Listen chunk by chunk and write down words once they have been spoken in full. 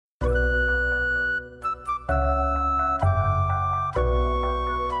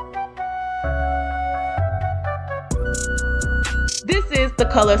the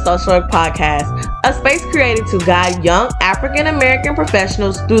Color Social Work Podcast, a space created to guide young African American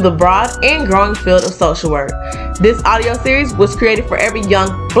professionals through the broad and growing field of social work. This audio series was created for every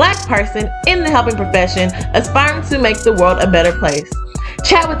young Black person in the helping profession aspiring to make the world a better place.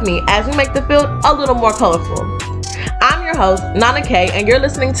 Chat with me as we make the field a little more colorful. I'm your host, Nana K, and you're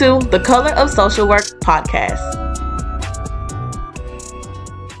listening to the Color of Social Work Podcast.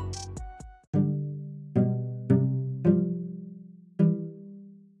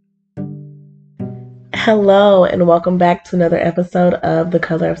 Hello and welcome back to another episode of The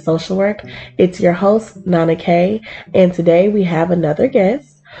Color of Social Work. It's your host, Nana K, and today we have another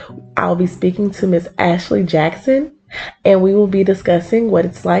guest. I'll be speaking to Miss Ashley Jackson, and we will be discussing what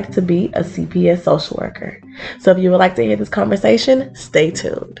it's like to be a CPS social worker. So if you would like to hear this conversation, stay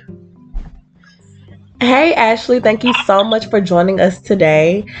tuned. Hey Ashley, thank you so much for joining us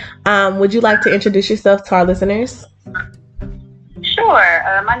today. Would you like to introduce yourself to our listeners?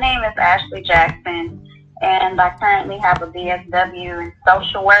 Sure. My name is Ashley Jackson, and I currently have a BSW in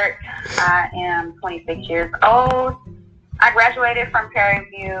social work. I am 26 years old. I graduated from Prairie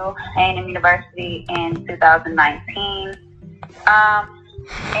View A&M University in 2019,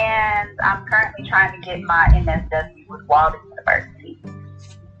 and I'm currently trying to get my MSW with Walden University.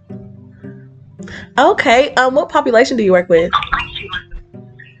 Okay. What population do you work with?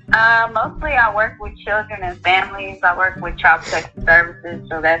 Mostly I work with children and families. I work with child protection services,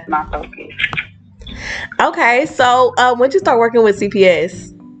 so that's my focus. Okay, so when did you start working with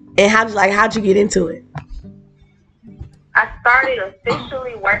CPS, and how'd you get into it? I started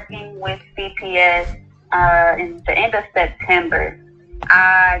officially working with CPS in the end of September.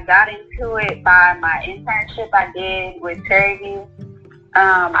 I got into it by my internship I did with Prairie View.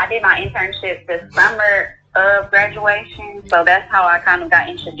 I did my internship the summer of graduation, so that's how I kind of got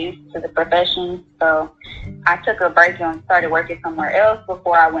introduced to the profession. So I took a break and started working somewhere else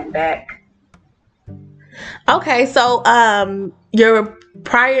before I went back. Okay, so your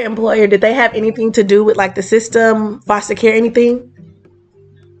prior employer, did they have anything to do with like the system, foster care, anything?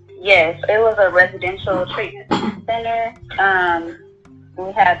 Yes, it was a residential treatment center.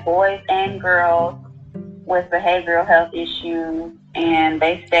 We had boys and girls with behavioral health issues, and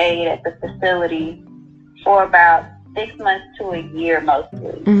they stayed at the facility for about 6 months to a year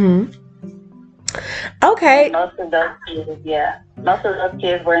mostly. Mm-hmm. Okay. And most of those kids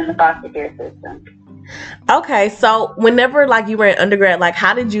were in the foster care system. Okay, so whenever you were in undergrad,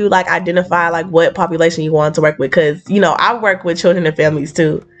 how did you identify what population you wanted to work with? Because I work with children and families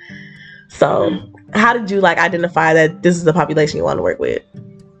too. So how did you identify that this is the population you want to work with?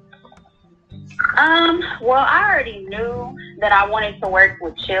 Well, I already knew that I wanted to work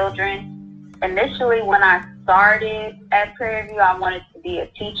with children. Initially, when I started at Prairie View, I wanted to be a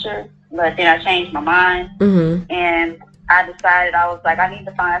teacher, but then I changed my mind. Mm-hmm. And I decided, I was like, I need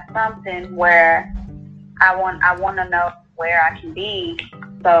to find something where I want to know where I can be.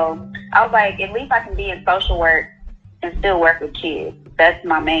 So I was like, at least I can be in social work and still work with kids. That's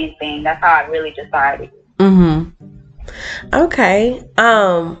my main thing. That's how I really decided. Mm-hmm. Okay.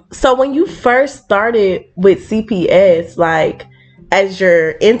 So when you first started with CPS, as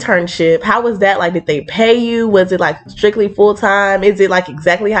your internship, how was that? Did they pay you? Was it strictly full time? Is it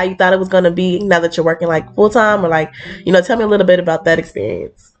exactly how you thought it was going to be now that you're working full time? Or tell me a little bit about that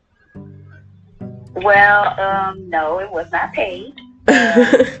experience. Well, no, it was not paid.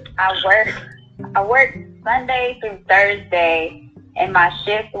 I worked Sunday through Thursday, and my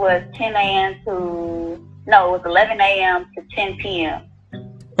shift was 11 a.m. to 10 p.m.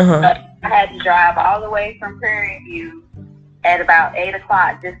 Uh-huh. So I had to drive all the way from Prairie View at about 8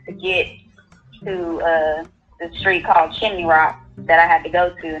 o'clock just to get to the street called Chimney Rock that I had to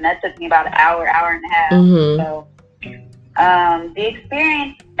go to, and that took me about an hour and a half. Mm-hmm. So the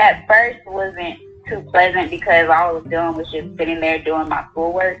experience at first wasn't too pleasant because all I was doing was just sitting there doing my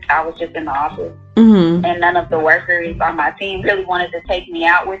schoolwork. I was just in the office. Mm-hmm. And none of the workers on my team really wanted to take me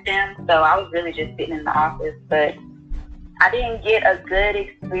out with them, so I was really just sitting in the office. But I didn't get a good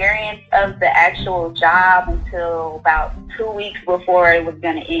experience of the actual job until about 2 weeks before it was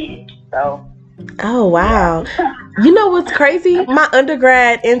going to end. So. Oh wow! Yeah. You know what's crazy? My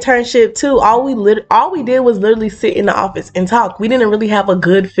undergrad internship too. All we did was literally sit in the office and talk. We didn't really have a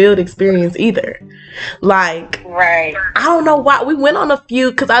good field experience either. Right. I don't know why. We went on a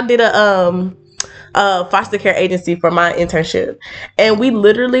few because I did a foster care agency for my internship, and we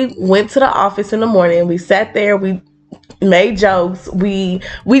literally went to the office in the morning. We sat there. We made jokes. We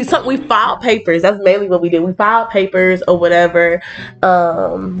filed papers. That's mainly what we did. We filed papers or whatever.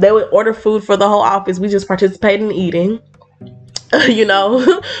 They would order food for the whole office. We just participated in eating. you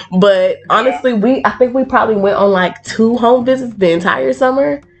know. But honestly, I think we probably went on like 2 home visits the entire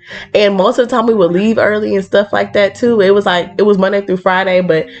summer. And most of the time we would leave early and stuff like that too. It was Monday through Friday,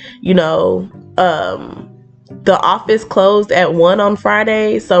 but you know, the office closed at 1 on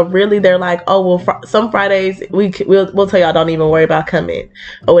Friday, so really they're like, oh well, some Fridays we'll tell y'all don't even worry about coming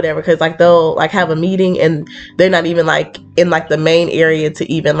or whatever, because like they'll like have a meeting and they're not even like in like the main area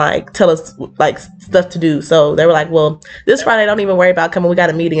to even like tell us like stuff to do. So they were like, well, this Friday don't even worry about coming, we got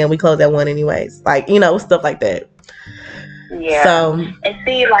a meeting and we close at 1 anyways, like, you know, stuff like that. Yeah. So, and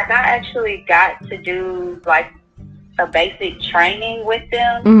see, like, I actually got to do like a basic training with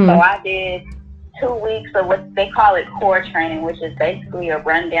them. mm-hmm. So I did 2 weeks of what they call it core training, which is basically a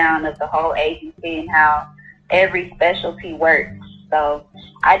rundown of the whole agency and how every specialty works. So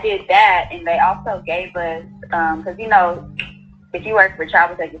I did that, and they also gave us, because you know, if you work for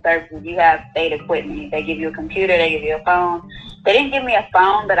Child Protective Services, you have state equipment. They give you a computer, they give you a phone. They didn't give me a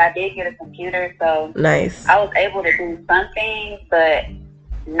phone, but I did get a computer, so nice. I was able to do something, but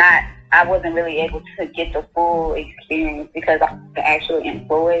I wasn't really able to get the full experience because I'm actually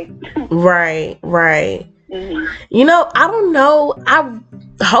employed. Right. Mm-hmm. You know, I don't know. I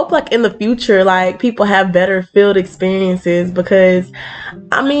hope like in the future, like people have better field experiences, because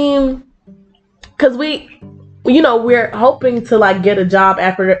I mean, because we're hoping to like get a job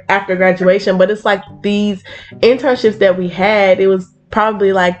after graduation, but it's like these internships that we had, it was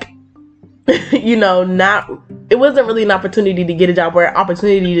probably like, you know, it wasn't really an opportunity to get a job or an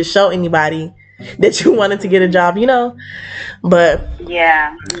opportunity to show anybody that you wanted to get a job, you know. But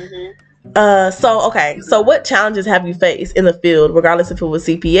yeah. Mm-hmm. So what challenges have you faced in the field, regardless if it was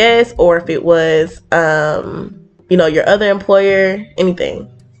CPS or if it was you know, your other employer, anything?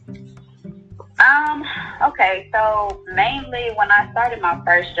 Okay, so mainly when I started my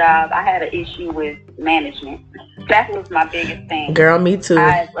first job, I had an issue with management. That was my biggest thing. Girl, me too.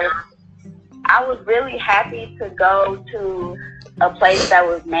 I was really happy to go to a place that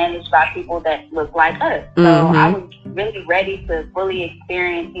was managed by people that looked like us. So mm-hmm. I was really ready to fully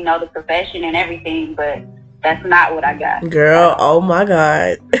experience, you know, the profession and everything, but that's not what I got. Girl, oh my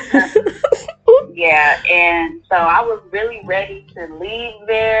God. Yeah, and so I was really ready to leave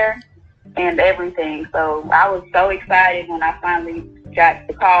there and everything. So I was so excited when I finally got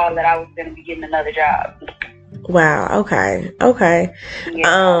the call that I was going to be getting another job. Wow. Okay.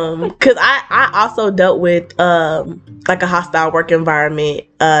 Yeah. Cause I also dealt with like a hostile work environment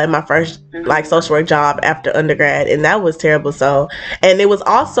in my first like social work job after undergrad, and that was terrible. So, and it was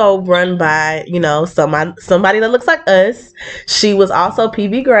also run by, you know, somebody that looks like us. She was also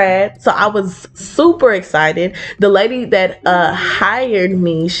PV grad, so I was super excited. The lady that hired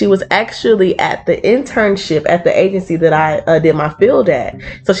me, she was actually at the internship at the agency that I did my field at.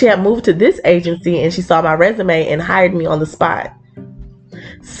 So she had moved to this agency and she saw my resume and hired me on the spot.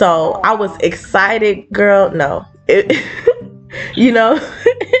 So I was excited, girl. No, you know,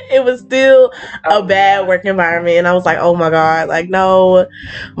 it was still a bad work environment, and I was like, oh my God, like no,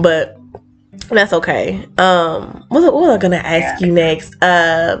 but that's okay. What was I gonna ask you next?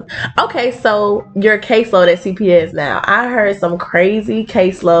 Okay, so your caseload at CPS now. I heard some crazy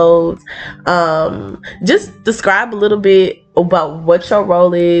caseloads. Just describe a little bit about what your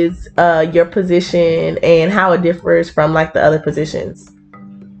role is, your position, and how it differs from like the other positions.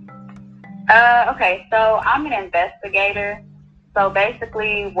 Okay, so I'm an investigator. So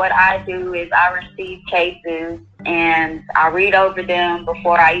basically what I do is I receive cases and I read over them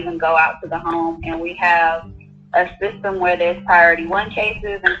before I even go out to the home. And we have a system where there's priority 1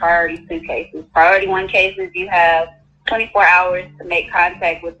 cases and priority 2 cases. Priority 1 cases, you have 24 hours to make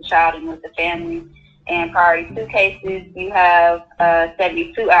contact with the child and with the family. And priority 2 cases, you have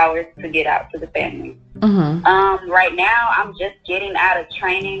 72 hours to get out to the family. Mm-hmm. Right now, I'm just getting out of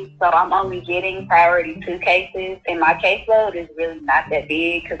training, so I'm only getting priority 2 cases, and my caseload is really not that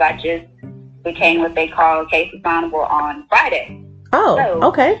big because I just became what they call case assignable on Friday. Oh, so,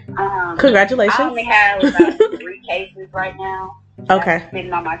 okay. Congratulations. I only have about 3 cases right now. Okay.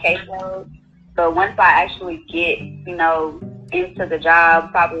 Sitting on my caseload. So once I actually get, you know, into the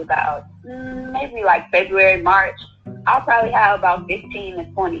job, probably about maybe like February, March, I'll probably have about 15 to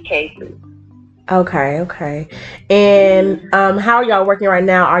 20 cases. Okay. And how are y'all working right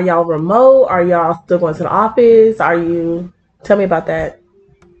now? Are y'all remote? Are y'all still going to the office? Tell me about that.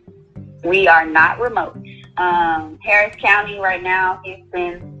 We are not remote. Harris County right now,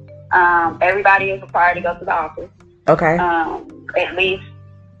 Houston, everybody is required to go to the office. Okay. At least,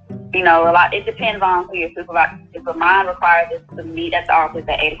 you know, it depends on who your supervisor is. But mine requires us to meet at the office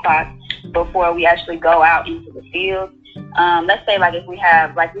at 8 o'clock before we actually go out into the field. Let's say like if we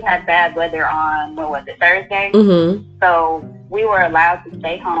had bad weather on, what was it, Thursday? Mm-hmm. So we were allowed to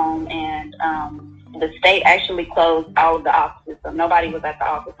stay home, and the state actually closed all of the offices, so nobody was at the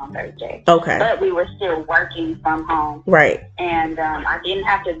office on Thursday. Okay. But we were still working from home. Right. And I didn't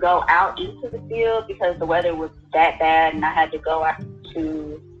have to go out into the field because the weather was that bad, and I had to go out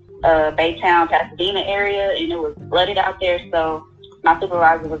to Baytown, Pasadena area, and it was flooded out there. So my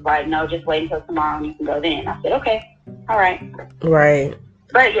supervisor was like, no, just wait until tomorrow and you can go then. I said, okay, all right. Right.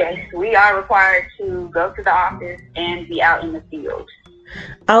 But yes, we are required to go to the office and be out in the field.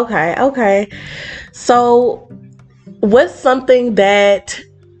 Okay. So what's something that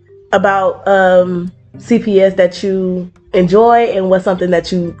about CPS that you enjoy, and what's something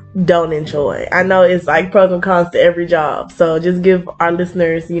that you don't enjoy? I know it's like pros and cons to every job, so just give our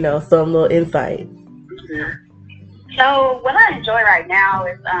listeners, some little insight. So what I enjoy right now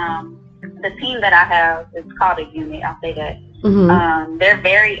is the team that I have. It's called a unit, I'll say that. They're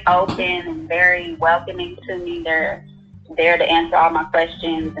very open and very welcoming to me. They're there to answer all my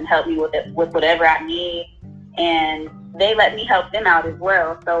questions and help me with whatever I need, and they let me help them out as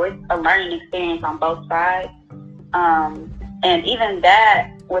well. So it's a learning experience on both sides. And even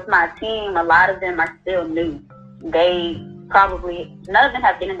that, with my team, a lot of them are still new. None of them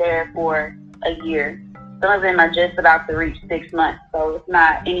have been there for a year. Some of them are just about to reach 6 months. So it's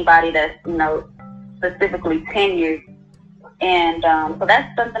not anybody that's, specifically tenured. And so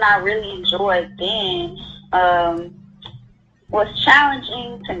that's something I really enjoyed then. What's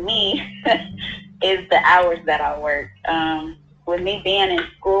challenging to me is the hours that I work. With me being in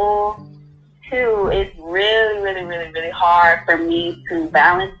school, too, it's really, really, really, really hard for me to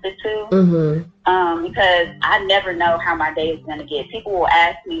balance the two. Because I never know how my day is going to get. People will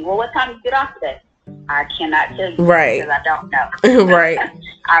ask me, well, what time do you get off today? I cannot tell you because I don't know. Right.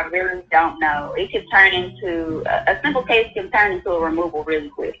 I really don't know. It could turn into, a simple case can turn into a removal really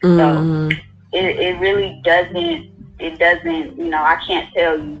quick. So it really doesn't, I can't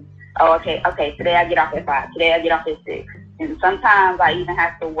tell you, oh, okay, today I get off at 5, today I get off at 6. And sometimes I even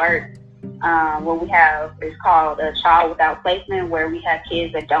have to work what we have is called a child without placement, where we have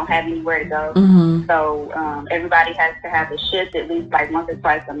kids that don't have anywhere to go. So everybody has to have a shift at least like once or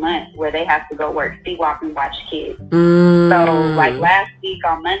twice a month where they have to go work, see, walk, and watch kids. So like last week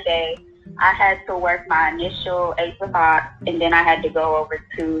on Monday, I had to work my initial 8 to 5, and then I had to go over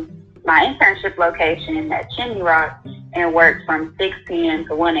to my internship location at Chimney Rock and work from 6 p.m.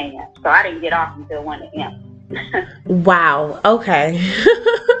 to 1 a.m. So I didn't get off until 1 a.m. Wow. Okay.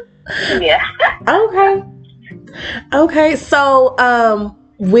 Yeah. Okay. So,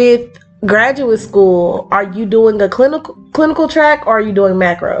 with graduate school, are you doing a clinical track, or are you doing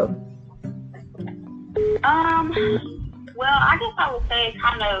macro? Well, I guess I would say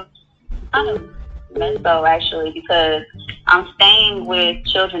kind of meso actually, because I'm staying with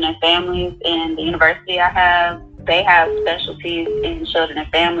children and families, and the university I have, they have specialties in children and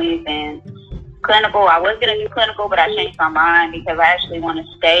families and clinical. I was going to do clinical, but I changed my mind because I actually want to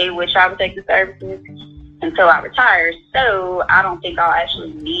stay with child protective services until I retire. So I don't think I'll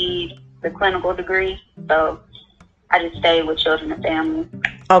actually need the clinical degree. So I just stay with children and families.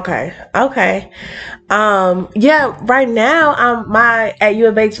 Okay. Yeah, right now at U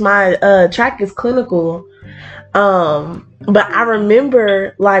of H, my track is clinical. But I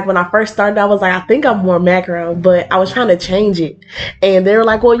remember, like, when I first started, I was like, I think I'm more macro, but I was trying to change it. And they were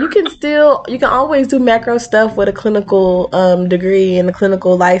like, well, you can always do macro stuff with a clinical degree and a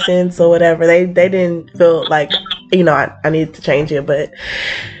clinical license or whatever. They didn't feel like, I needed to change it, but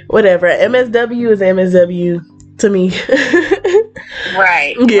whatever. MSW is MSW to me.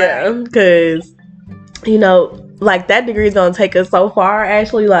 Right. Yeah, because, like, that degree is going to take us so far,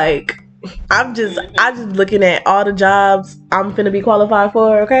 actually, like, I'm just looking at all the jobs I'm finna be qualified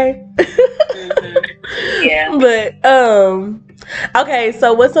for, okay? Yeah. But okay,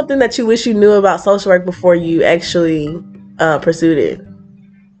 so what's something that you wish you knew about social work before you actually pursued it?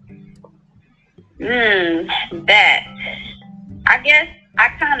 That, I guess I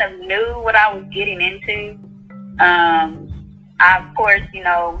kind of knew what I was getting into. I, of course,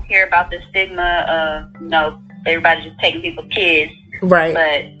 hear about the stigma of, everybody just taking people's kids. Right.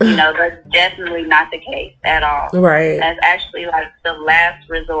 But, that's definitely not the case at all. Right. That's actually like the last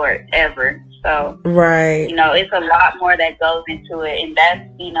resort ever. So, right. It's a lot more that goes into it. And that's,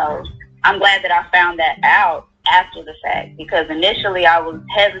 I'm glad that I found that out after the fact, because initially I was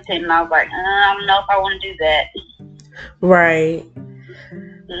hesitant and I was like, I don't know if I want to do that. Right.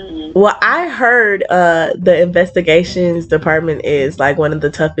 Well, I heard the investigations department is like one of the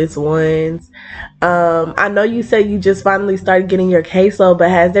toughest ones. I know you said you just finally started getting your caseload, but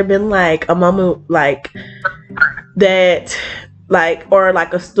has there been like a moment like that, like, or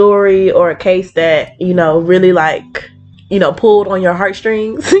like a story or a case that, really like pulled on your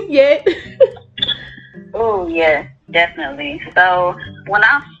heartstrings yet? Oh yeah, definitely. So when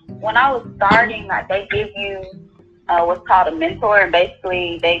I was starting, like, they give you what's called a mentor, and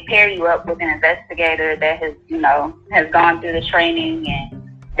basically they pair you up with an investigator that has gone through the training,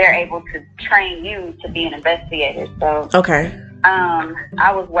 and they're able to train you to be an investigator. So okay.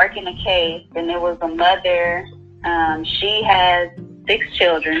 I was working a case, and there was a mother. She has 6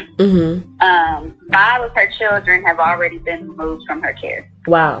 children. Mm-hmm. 5 of her children have already been removed from her care.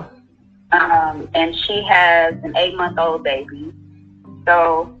 Wow. And she has an 8-month-old baby.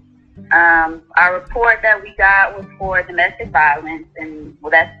 So our report that we got was for domestic violence, and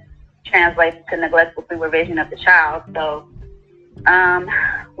that translates to neglectful supervision of the child. So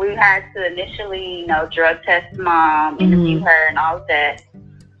we had to initially, drug test mom, interview her, and all of that.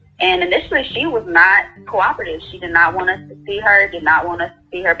 And initially, she was not cooperative. She did not want us to see her, did not want us to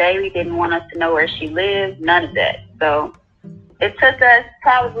see her baby, didn't want us to know where she lived, none of that. So it took us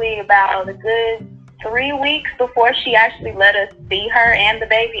probably about a good 3 weeks before she actually let us see her and the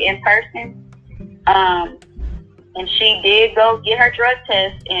baby in person. And she did go get her drug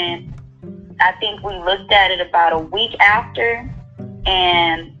test, and I think we looked at it about a week after,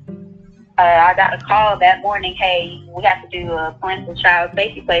 and I got a call that morning, hey, we have to do a parental child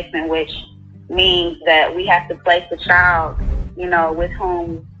safety placement, which means that we have to place the child, with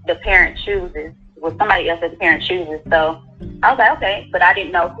whom the parent chooses, with somebody else that the parent chooses. So I was like, okay, but I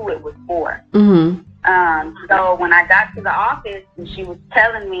didn't know who it was for. Mm-hmm. So when I got to the office and she was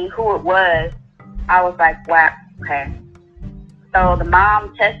telling me who it was, I was like, wow, okay. So the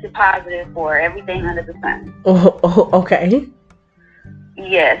mom tested positive for everything under the sun. Oh, okay.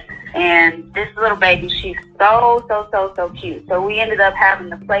 Yes, and this little baby, she's so cute. So we ended up having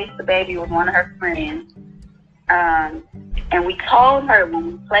to place the baby with one of her friends. And we told her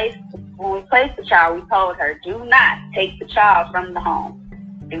when we placed the child, we told her, do not take the child from the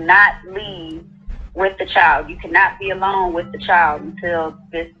home. Do not leave with the child. You cannot be alone with the child until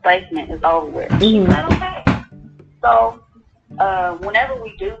this placement is over with. She said, okay. So whenever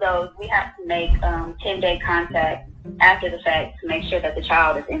we do those, we have to make 10-day contact after the fact to make sure that the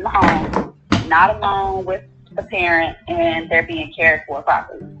child is in the home, not alone with the parent, and they're being cared for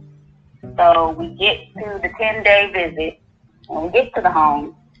properly. So we get to the 10-day visit, and we get to the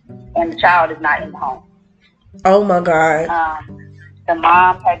home, and the child is not in the home. Oh my God. The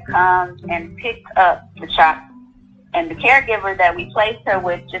mom had come and picked up the child, and the caregiver that we placed her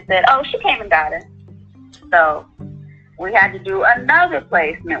with just said, oh, she came and got her. So we had to do another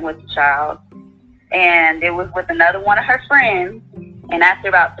placement with the child, and it was with another one of her friends. And after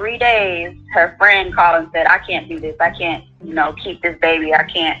about 3 days, her friend called and said, I can't do this. I can't, keep this baby. I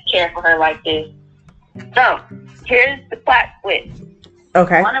can't care for her like this. So here's the plot twist.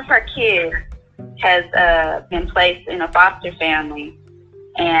 Okay. One of her kids has been placed in a foster family.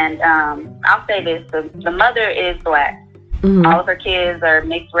 And I'll say this, the mother is Black. Mm-hmm. All of her kids are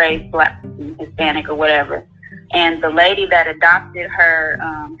mixed race, Black, Hispanic, or whatever. And the lady that adopted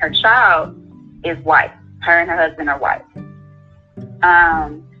her child is white. Her and her husband are white.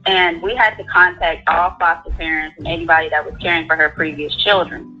 And we had to contact all foster parents and anybody that was caring for her previous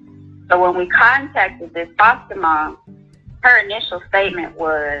children. So when we contacted this foster mom, her initial statement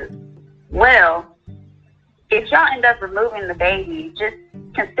was, well, if y'all end up removing the baby, just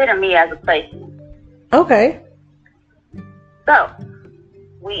consider me as a placement. Okay. So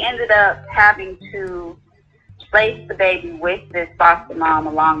we ended up having to place the baby with this foster mom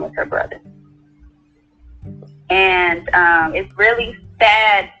along with her brother. And it's really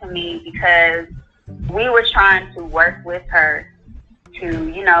sad to me because we were trying to work with her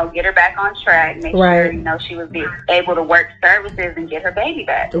to, get her back on track, make sure, she was able to work services and get her baby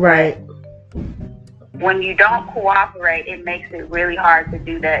back. Right. When you don't cooperate, it makes it really hard to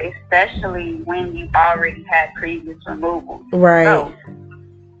do that, especially when you've already had previous removal. Right. So,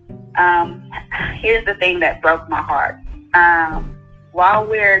 here's the thing that broke my heart. While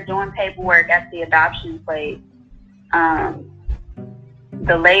we're doing paperwork at the adoption place,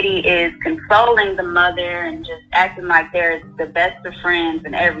 the lady is consoling the mother and just acting like they're the best of friends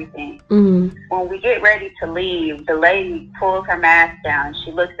and everything. Mm-hmm. When we get ready to leave, the lady pulls her mask down and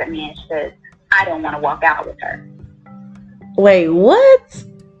she looks at me and she says, I don't want to walk out with her. Wait, what?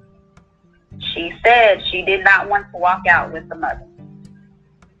 She said she did not want to walk out with the mother.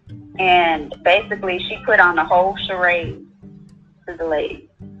 And basically she put on the whole charade to the lady.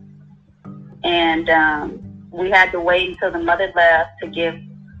 And we had to wait until the mother left to give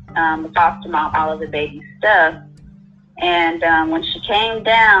the foster mom all of the baby's stuff. And when she came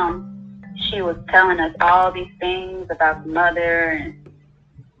down, she was telling us all these things about the mother. And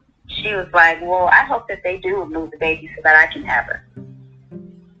she she was like, well, I hope that they do remove the baby so that I can have her.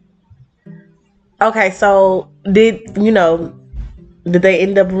 Okay, so did they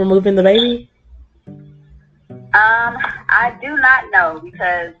end up removing the baby? I do not know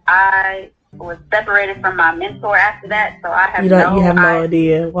because I was separated from my mentor after that, so I have You have no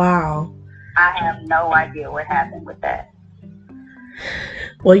idea. Wow. I have no idea what happened with that.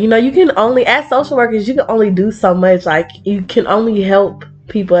 Well, you can only, as social workers, you can only do so much. Like, you can only help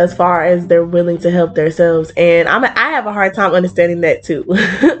people as far as they're willing to help themselves, and I have a hard time understanding that too.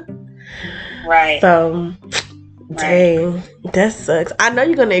 Right. So, dang, that sucks. I know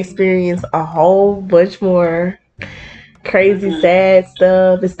you're gonna experience a whole bunch more crazy, sad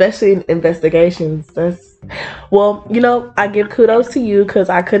stuff, especially in investigations. I give kudos to you because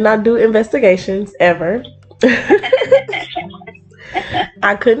I could not do investigations ever.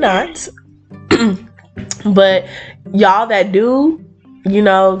 I could not. But y'all that do,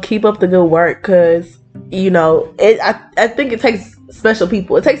 keep up the good work because, I think it takes special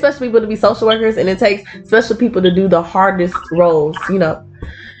people. It takes special people to be social workers, and it takes special people to do the hardest roles,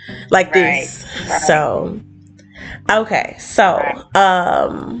 like this. Right. So, okay. So,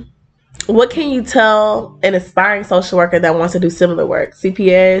 what can you tell an aspiring social worker that wants to do similar work?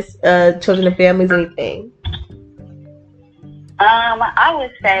 CPS, children and families, anything? I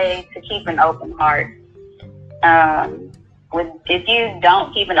would say to keep an open heart. If you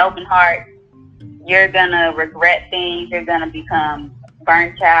don't keep an open heart, you're gonna regret things. You're gonna become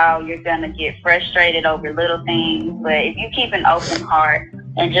burnt out. You're gonna get frustrated over little things. But if you keep an open heart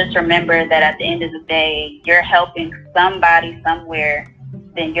and just remember that at the end of the day, you're helping somebody somewhere,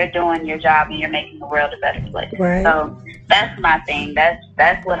 then you're doing your job and you're making the world a better place. Right. So that's my thing. That's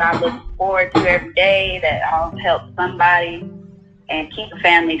what I look forward to every day, that I'll help somebody and keep a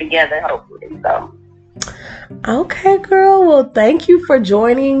family together, hopefully. So. Okay, girl. Well, thank you for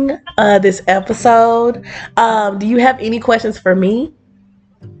joining this episode. Do you have any questions for me?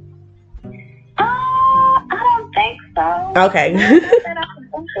 I don't think so. Okay.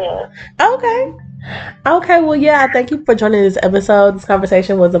 Okay. Okay. Well, yeah. Thank you for joining this episode. This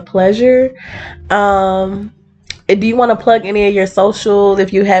conversation was a pleasure. Do you want to plug any of your socials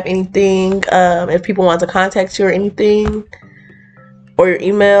if you have anything? If people want to contact you or anything, or your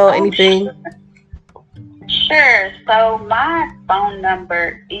email, anything? Sure. So my phone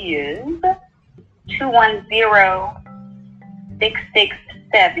number is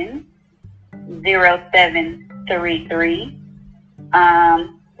 210-667-0733.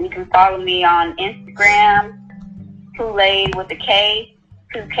 You can follow me on Instagram, Kool-Aid with a K,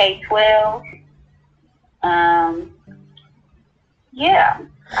 2K12. Yeah.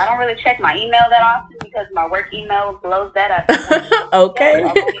 I don't really check my email that often because my work email blows that up. Okay.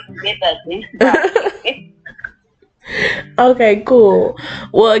 Okay, cool.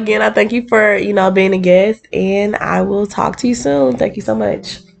 Well, again, I thank you for, being a guest, and I will talk to you soon. Thank you so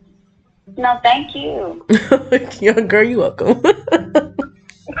much. No, thank you. Girl, you're welcome.